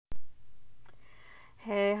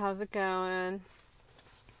how's it going?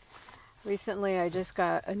 Recently, I just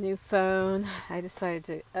got a new phone. I decided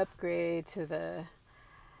to upgrade to the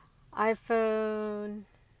iPhone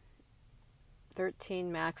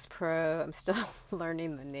 13 Max Pro. I'm still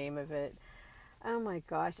learning the name of it. Oh my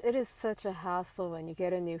gosh, it is such a hassle when you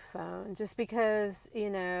get a new phone. Just because,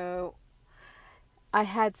 I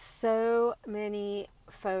had so many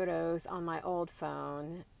photos on my old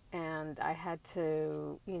phone, and I had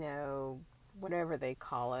to, whatever they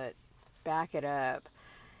call it, back it up.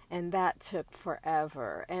 And that took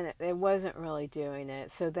forever, and it wasn't really doing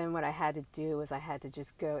it. So then what I had to do was I had to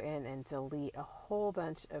just go in and delete a whole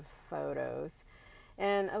bunch of photos.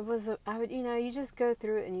 And I would, you just go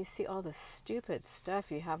through it and you see all the stupid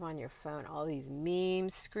stuff you have on your phone, all these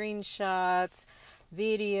memes, screenshots,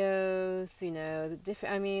 videos, the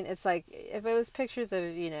different, it's like, if it was pictures of,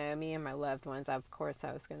 me and my loved ones, of course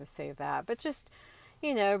I was going to save that, but just,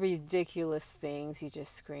 ridiculous things you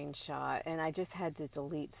just screenshot. And I just had to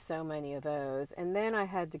delete so many of those. And then I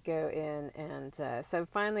had to go in and, so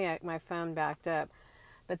finally my phone backed up.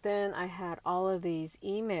 But then I had all of these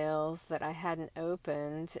emails that I hadn't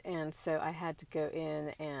opened. And so I had to go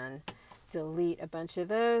in and delete a bunch of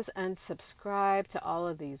those, unsubscribe to all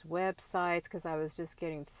of these websites because I was just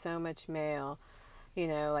getting so much mail,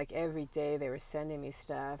 like every day they were sending me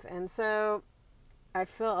stuff. And so I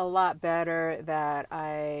feel a lot better that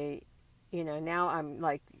now I'm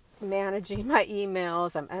like managing my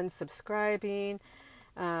emails, I'm unsubscribing.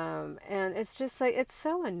 And it's just like, it's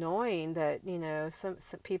so annoying that, some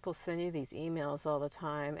people send you these emails all the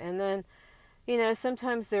time. And then,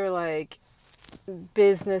 sometimes they're like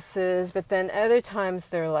businesses, but then other times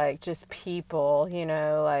they're like just people,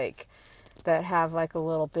 like that have like a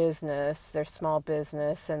little business, their small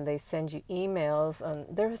business, and they send you emails. And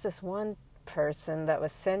there was this one person that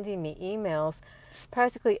was sending me emails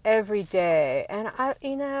practically every day, and I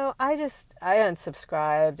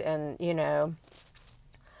unsubscribed, and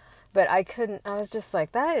but I couldn't. I was just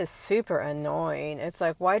like, that is super annoying. It's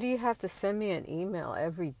like, why do you have to send me an email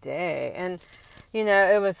every day? And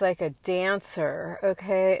it was like a dancer.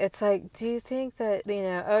 Okay, it's like, do you think that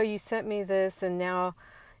oh, you sent me this, and now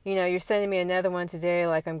you're sending me another one today,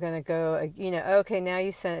 like I'm going to go, okay, now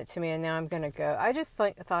you sent it to me and now I'm going to go. I just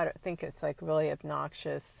think it's like really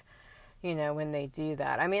obnoxious, when they do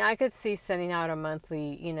that. I mean, I could see sending out a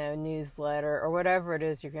monthly, newsletter or whatever it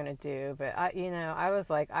is you're going to do. But I was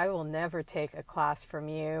like, I will never take a class from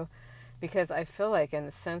you because I feel like in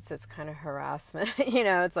a sense it's kind of harassment.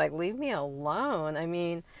 It's like, leave me alone. I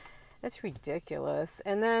mean, it's ridiculous.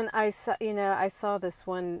 And then I saw this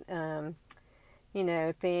one,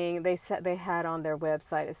 thing they had on their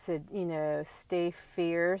website. It said, stay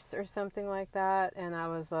fierce or something like that. And I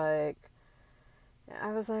was like,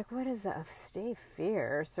 what is that? Stay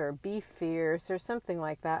fierce or be fierce or something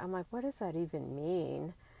like that. I'm like, what does that even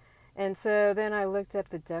mean? And so then I looked up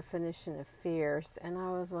the definition of fierce, and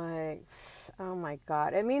I was like, oh my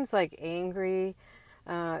God. It means like angry.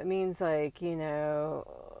 It means like,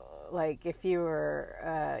 like if you were,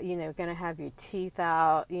 going to have your teeth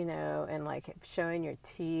out, and like showing your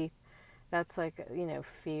teeth, that's like,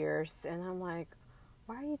 fierce. And I'm like,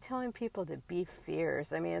 why are you telling people to be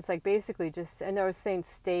fierce? I mean, it's like basically just, and I was saying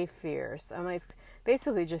stay fierce. I'm like,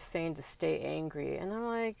 basically just saying to stay angry. And I'm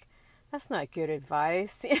like, that's not good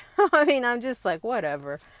advice. I mean, I'm just like,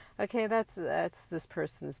 whatever. Okay, that's this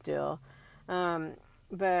person's deal.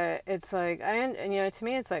 But it's like, to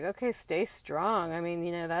me, it's like, okay, stay strong. I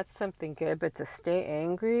mean, that's something good, but to stay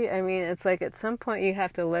angry, I mean, it's like at some point you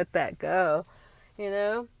have to let that go,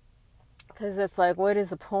 because it's like, what is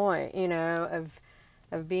the point,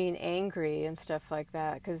 of being angry and stuff like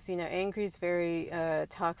that? Because, angry is very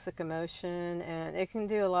toxic emotion, and it can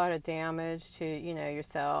do a lot of damage to,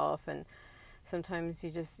 yourself. And sometimes you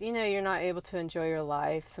just, you're not able to enjoy your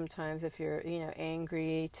life sometimes if you're,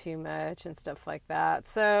 angry too much and stuff like that.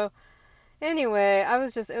 So anyway,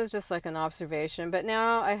 it was just like an observation. But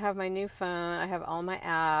now I have my new phone, I have all my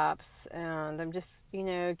apps, and I'm just,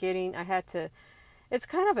 it's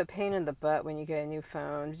kind of a pain in the butt when you get a new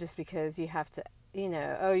phone, just because you have to,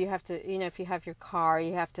 if you have your car,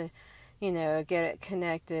 you have to, get it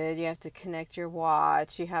connected, you have to connect your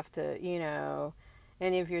watch, you have to,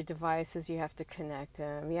 any of your devices, you have to connect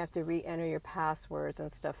them. You have to re-enter your passwords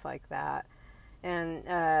and stuff like that. And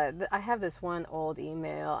I have this one old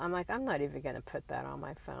email. I'm like, I'm not even going to put that on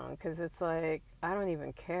my phone because it's like, I don't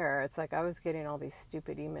even care. It's like I was getting all these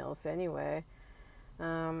stupid emails anyway.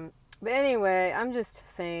 But anyway, I'm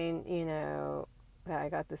just saying, that I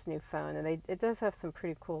got this new phone, and it does have some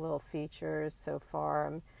pretty cool little features so far.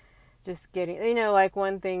 I'm just getting, like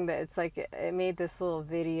one thing that it's like it made this little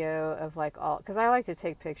video of like all, because I like to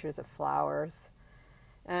take pictures of flowers,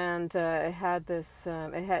 and it had this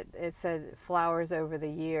it said flowers over the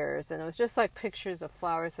years, and it was just like pictures of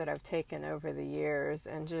flowers that I've taken over the years,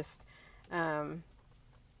 and just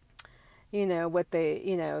what they,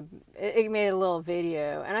 it made a little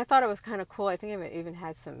video, and I thought it was kind of cool. I think it even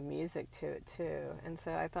had some music to it too, and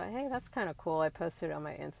so I thought, hey, that's kind of cool. I posted it on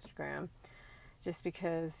my Instagram just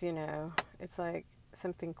because, it's like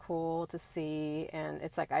something cool to see, and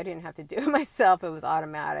it's like I didn't have to do it myself. It was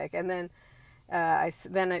automatic. And then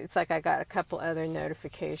then it's like I got a couple other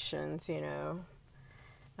notifications,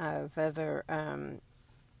 of other,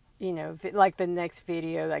 like the next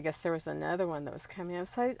video. I guess there was another one that was coming up.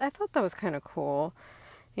 So I thought that was kind of cool,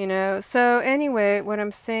 So anyway, what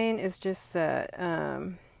I'm saying is just that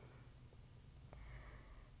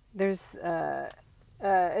there's...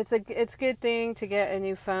 it's a good thing to get a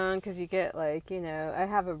new phone, because you get like, I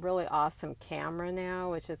have a really awesome camera now,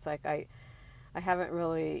 which is like I haven't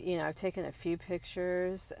really, I've taken a few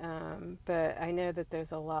pictures, but I know that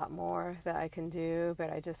there's a lot more that I can do, but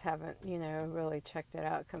I just haven't, really checked it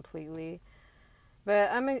out completely. But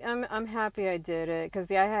I'm happy I did it, because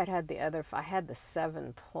I had the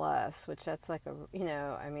 7 Plus, which that's like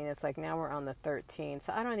it's like now we're on the 13,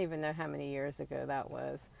 so I don't even know how many years ago that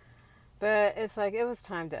was. But it's like it was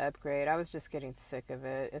time to upgrade. I was just getting sick of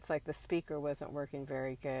it. It's like the speaker wasn't working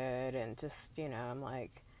very good, and just, I'm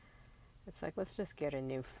like, it's like, let's just get a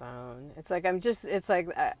new phone. It's like I'm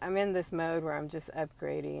in this mode where I'm just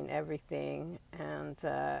upgrading everything, and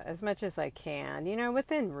as much as I can,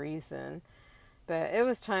 within reason. But it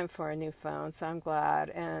was time for a new phone, so I'm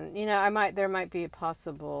glad. And there might be a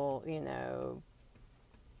possible,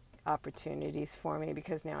 opportunities for me,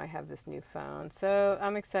 because now I have this new phone, so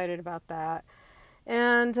I'm excited about that.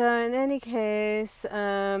 And in any case,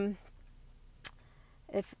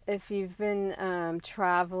 if you've been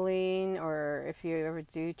traveling, or if you ever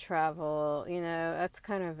do travel, that's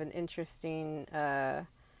kind of an interesting,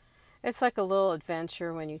 it's like a little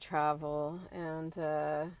adventure when you travel, and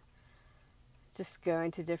just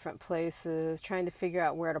going to different places, trying to figure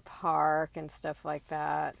out where to park and stuff like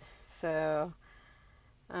that. So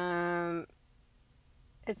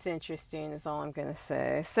it's interesting is all I'm going to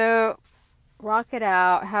say. So rock it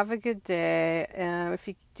out. Have a good day. If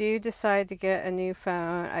you do decide to get a new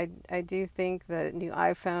phone, I do think the new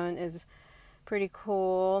iPhone is pretty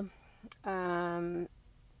cool. And,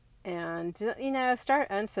 start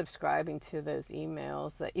unsubscribing to those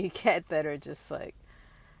emails that you get that are just like,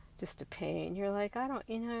 just a pain. You're like,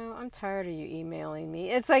 I'm tired of you emailing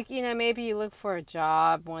me. It's like, maybe you look for a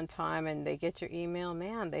job one time and they get your email.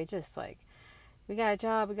 Man, they just like, we got a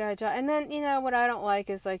job. And then, what I don't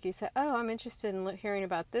like is like you say, oh, I'm interested in hearing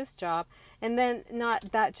about this job. And then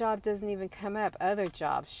that job doesn't even come up. Other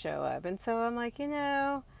jobs show up. And so I'm like,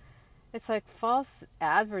 it's like false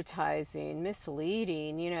advertising,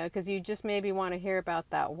 misleading, because you just maybe want to hear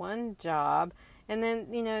about that one job. And then,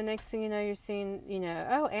 next thing you know, you're seeing,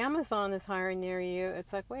 oh, Amazon is hiring near you.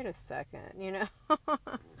 It's like, wait a second,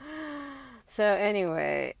 So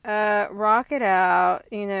anyway, rock it out,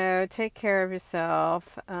 take care of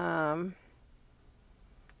yourself. That's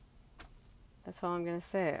all I'm going to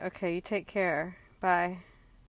say. Okay, you take care. Bye.